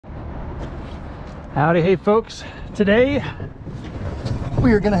Howdy, hey folks. Today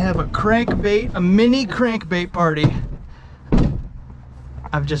we are gonna have a crankbait, a mini crankbait party.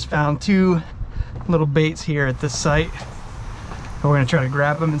 I've just found two little baits here at this site. And we're gonna try to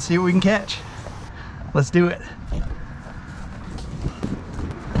grab them and see what we can catch. Let's do it.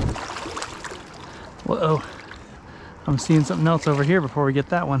 Whoa, I'm seeing something else over here before we get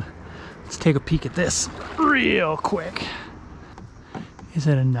that one. Let's take a peek at this real quick. Is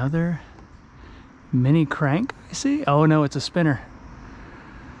it another mini crank I see? Oh no, it's a spinner.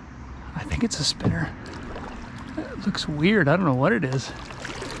 I think it's a spinner. It looks weird. I don't know what it is.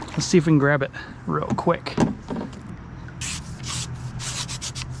 Let's see if we can grab it real quick.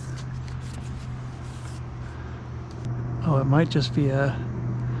 Oh, it might just be a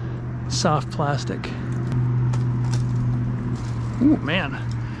soft plastic. Ooh, man.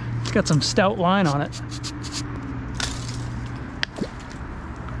 It's got some stout line on it.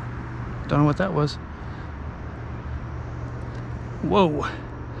 Don't know what that was. Whoa.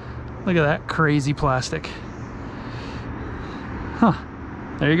 Look at that crazy plastic. Huh.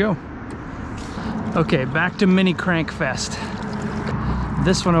 There you go. Okay, back to Mini Crank Fest.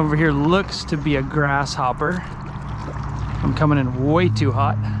 This one over here looks to be a grasshopper. I'm coming in way too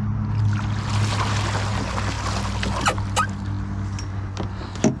hot.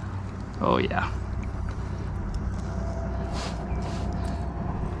 Oh yeah.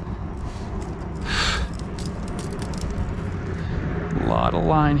 A lot of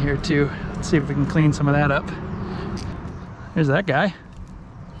line here too. Let's see if we can clean some of that up. There's that guy.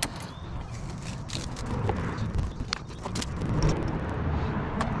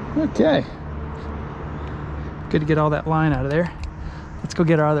 Okay. Good to get all that line out of there. Let's go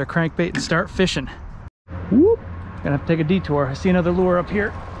get our other crankbait and start fishing. Whoop. Gonna have to take a detour. I see another lure up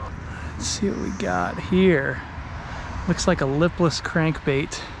here. Let's see what we got here. Looks like a lipless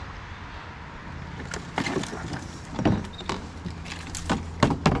crankbait.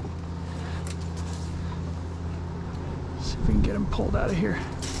 See if we can get him pulled out of here.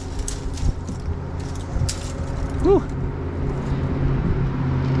 Woo!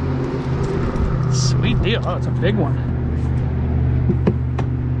 Sweet deal. Oh, it's a big one.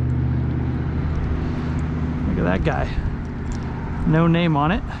 Look at that guy. No name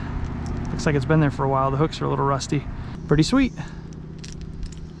on it. Looks like it's been there for a while. The hooks are a little rusty. Pretty sweet.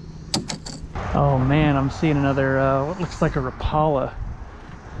 Oh man, I'm seeing another, what looks like a Rapala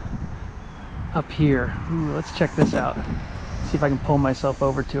up here. Ooh, let's check this out. See if I can pull myself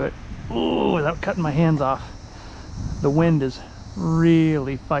over to it. Ooh, without cutting my hands off. The wind is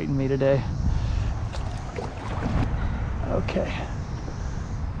really fighting me today. Okay.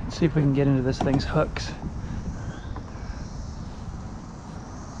 Let's see if we can get into this thing's hooks.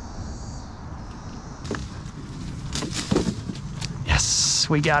 Yes,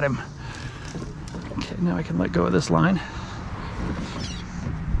 we got him. Okay, now I can let go of this line.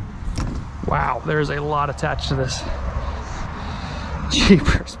 Wow, there's a lot attached to this.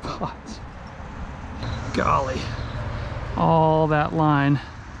 Jeepers pots. Golly. All that line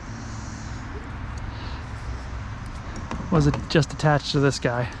was it just attached to this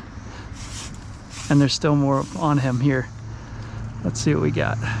guy, and there's still more on him here. Let's see what we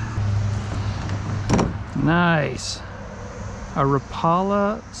got. Nice. A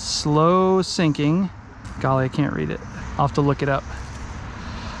Rapala slow sinking. Golly, I can't read it. I'll have to look it up.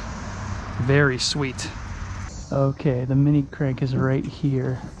 Very sweet. Okay, the mini crank is right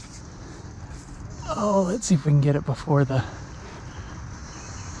here. Oh, let's see if we can get it before the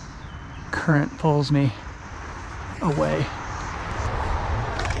current pulls me away.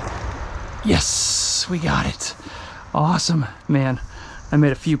 Yes, we got it. Awesome. Man, I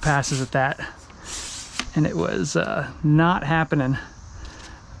made a few passes at that and it was not happening.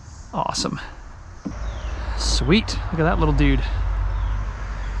 Awesome. Sweet. Look at that little dude.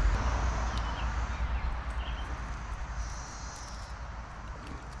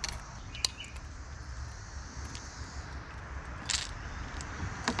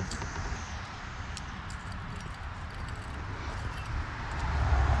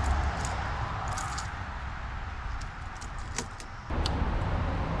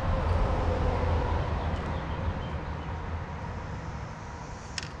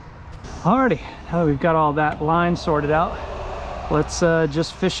 Alrighty, now that we've got all that line sorted out, let's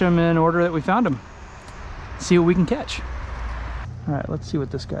just fish them in order that we found them. See what we can catch. Alright, let's see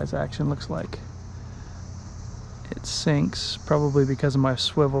what this guy's action looks like. It sinks, probably because of my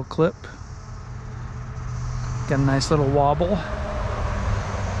swivel clip. Got a nice little wobble.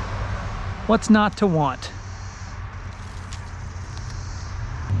 What's not to want?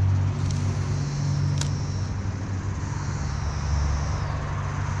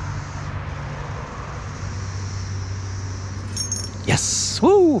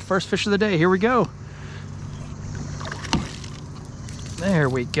 Ooh, first fish of the day. Here we go. There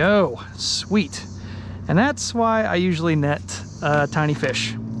we go. Sweet. And that's why I usually net tiny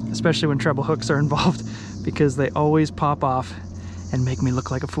fish, especially when treble hooks are involved, because they always pop off and make me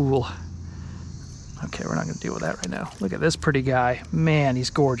look like a fool. Okay, we're not gonna deal with that right now. Look at this pretty guy. Man, he's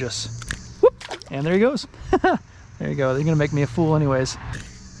gorgeous. Whoop, and there he goes. There you go. They're gonna make me a fool anyways.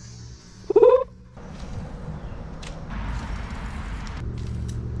 Whoop.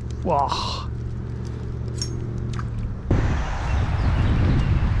 Wow.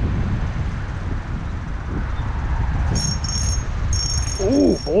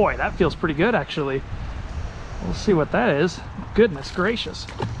 Oh boy, that feels pretty good actually. We'll see what that is. Goodness gracious.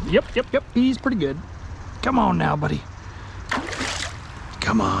 Yep, he's pretty good. Come on now, buddy.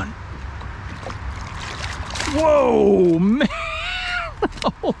 Come on. Whoa, man.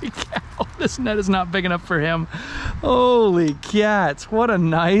 Holy cow, this net is not big enough for him. Holy cats, what a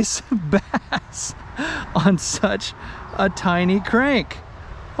nice bass on such a tiny crank.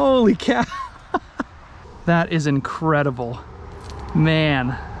 Holy cow. That is incredible.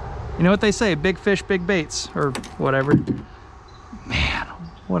 Man, you know what they say, big fish, big baits, or whatever. Man,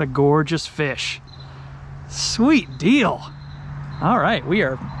 what a gorgeous fish. Sweet deal. All right, we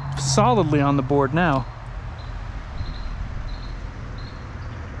are solidly on the board now.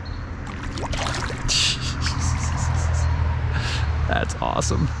 That's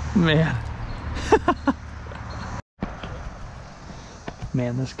awesome, man.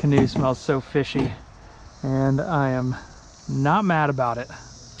 Man, this canoe smells so fishy, and I am not mad about it.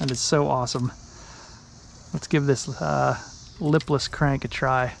 That is so awesome. Let's give this lipless crank a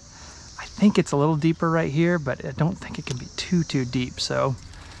try. I think it's a little deeper right here, but I don't think it can be too deep, so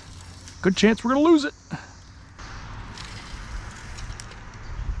good chance we're gonna lose it.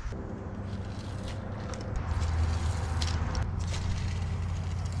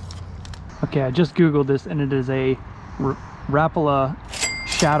 Okay, I just googled this and it is a Rapala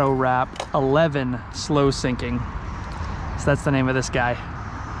Shadow Wrap 11 slow sinking. So that's the name of this guy.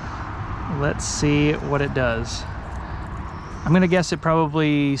 Let's see what it does. I'm gonna guess it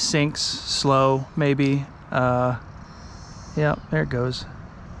probably sinks slow, maybe. Yeah, there it goes.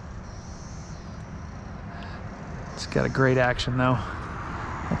 It's got a great action though.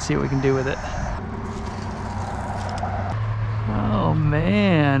 Let's see what we can do with it. Oh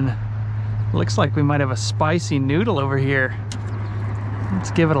man. Looks like we might have a spicy noodle over here.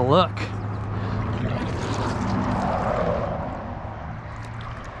 Let's give it a look.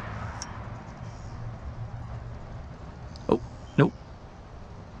 Oh, nope.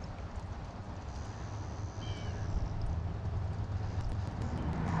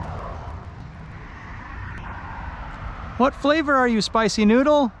 What flavor are you, spicy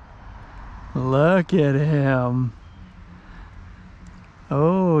noodle? Look at him.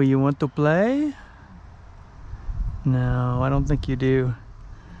 Oh, you want to play? No, I don't think you do.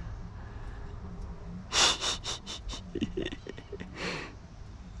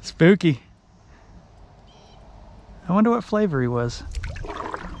 Spooky. I wonder what flavor he was.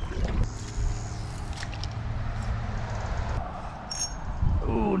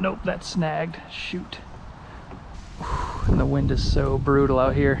 Oh, nope, that's snagged. Shoot. And the wind is so brutal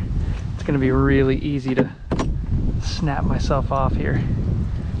out here. It's gonna be really easy to snap myself off here.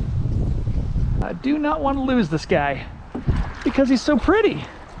 I do not want to lose this guy because he's so pretty.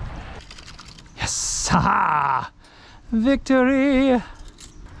 Yes, ha! Victory!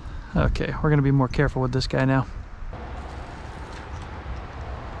 Okay, we're gonna be more careful with this guy now.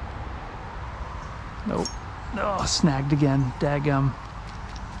 Nope. Oh, snagged again. Daggum.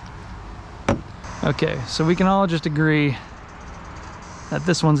 Okay, so we can all just agree that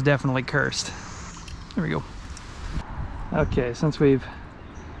this one's definitely cursed. There we go. Okay, since we've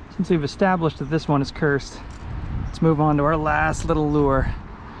established that this one is cursed, let's move on to our last little lure.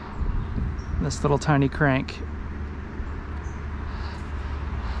 This little tiny crank.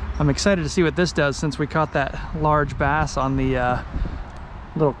 I'm excited to see what this does since we caught that large bass on the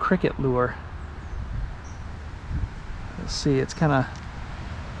little cricket lure. Let's see, it's kind of,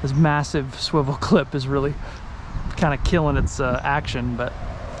 this massive swivel clip is really kind of killing its action, but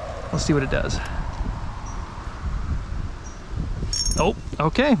let's see what it does. Oh,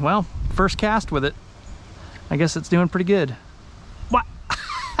 okay, well, first cast with it. I guess it's doing pretty good. What?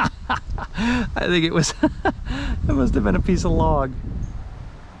 I think it was, it must have been a piece of log.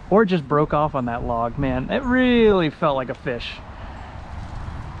 Or it just broke off on that log. Man, it really felt like a fish.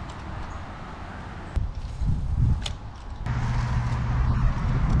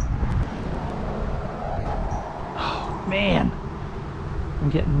 Oh, man. I'm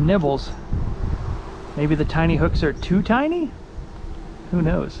getting nibbles. Maybe the tiny hooks are too tiny? Who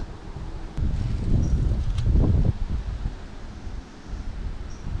knows?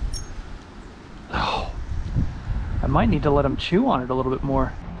 Oh, I might need to let him chew on it a little bit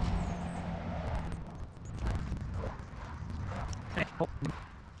more.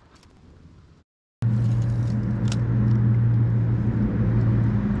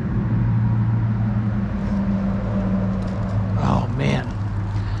 Oh man,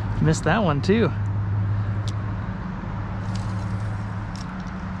 missed that one too.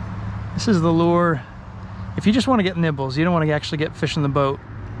 This is the lure. If you just want to get nibbles, you don't want to actually get fish in the boat,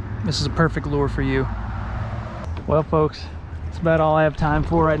 this is a perfect lure for you. Well folks, that's about all I have time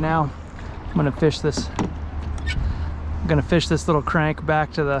for right now. I'm gonna fish this little crank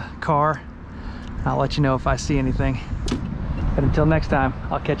back to the car. I'll let you know if I see anything. But until next time,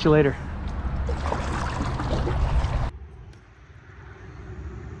 I'll catch you later.